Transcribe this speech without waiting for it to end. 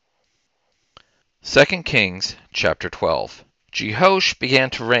2 Kings chapter 12. Jehoash began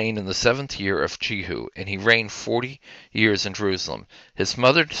to reign in the 7th year of Jehu, and he reigned 40 years in Jerusalem. His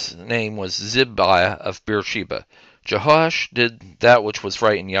mother's name was Zibiah of Beersheba. Jehoash did that which was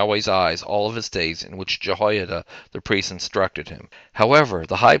right in Yahweh's eyes all of his days, in which Jehoiada the priest instructed him. However,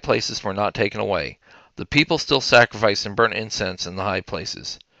 the high places were not taken away. The people still sacrificed and burnt incense in the high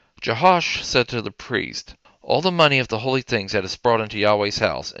places. Jehoash said to the priest, "All the money of the holy things that is brought into Yahweh's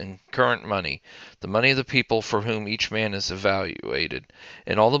house, in current money, the money of the people for whom each man is evaluated,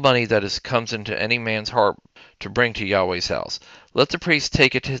 and all the money that comes into any man's heart to bring to Yahweh's house, let the priest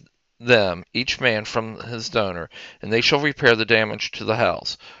take it to them, each man from his donor, and they shall repair the damage to the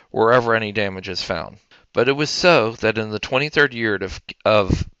house, wherever any damage is found." But it was so that in the 23rd year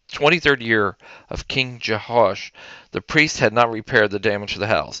of King Jehoash, the priest had not repaired the damage to the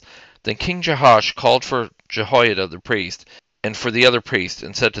house. Then King Jehoash called for Jehoiada the priest, and for the other priests,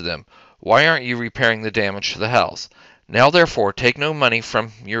 and said to them, "Why aren't you repairing the damage to the house? Now therefore take no money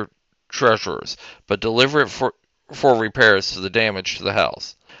from your treasurers, but deliver it for repairs to the damage to the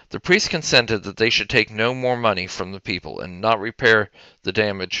house." The priests consented that they should take no more money from the people, and not repair the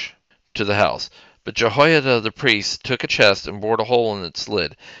damage to the house. But Jehoiada the priest took a chest, and bored a hole in its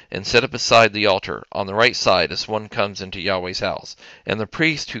lid, and set it beside the altar, on the right side, as one comes into Yahweh's house. And the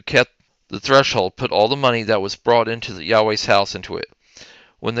priest who kept the threshold put all the money that was brought into Yahweh's house into it.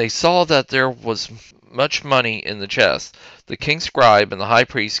 When they saw that there was much money in the chest, the king's scribe and the high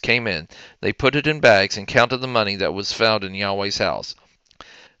priest came in. They put it in bags, and counted the money that was found in Yahweh's house.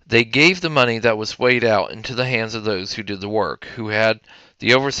 They gave the money that was weighed out into the hands of those who did the work, who had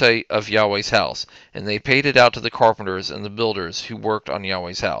the oversight of Yahweh's house, and they paid it out to the carpenters and the builders who worked on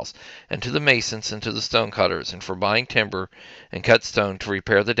Yahweh's house, and to the masons and to the stone cutters, and for buying timber and cut stone to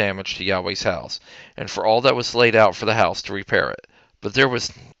repair the damage to Yahweh's house, and for all that was laid out for the house to repair it. But there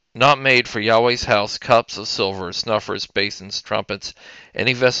was not made for Yahweh's house cups of silver, snuffers, basins, trumpets,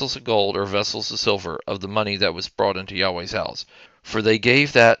 any vessels of gold or vessels of silver of the money that was brought into Yahweh's house. For they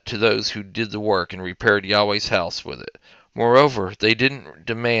gave that to those who did the work and repaired Yahweh's house with it. Moreover, they didn't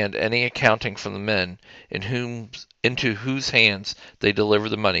demand any accounting from the men into whose hands they delivered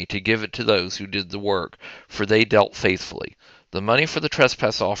the money, to give it to those who did the work, for they dealt faithfully. The money for the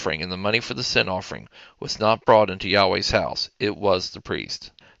trespass offering and the money for the sin offering was not brought into Yahweh's house. It was the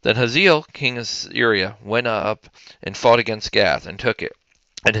priest. Then Hazael, king of Syria, went up and fought against Gath, and took it.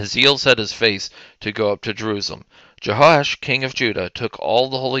 And Hazael set his face to go up to Jerusalem. Jehoash, king of Judah, took all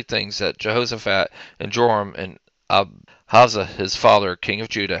the holy things that Jehoshaphat and Joram and Ahazah his father, king of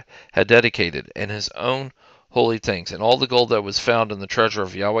Judah, had dedicated, and his own holy things, and all the gold that was found in the treasure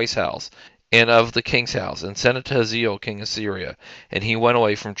of Yahweh's house, and of the king's house, and sent it to Hazael, king of Syria, and he went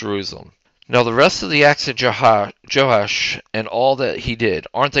away from Jerusalem. Now the rest of the acts of Joash and all that he did,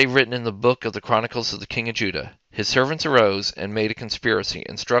 aren't they written in the book of the Chronicles of the king of Judah? His servants arose and made a conspiracy,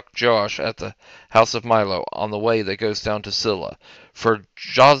 and struck Joash at the house of Milo, on the way that goes down to Silla. For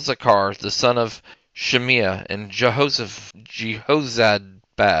Jozachar, the son of Shemiah, and Jehozabad,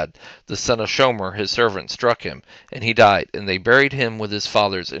 the son of Shomer, his servant, struck him, and he died, and they buried him with his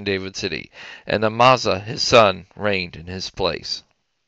fathers in David's city. And Amazah his son reigned in his place.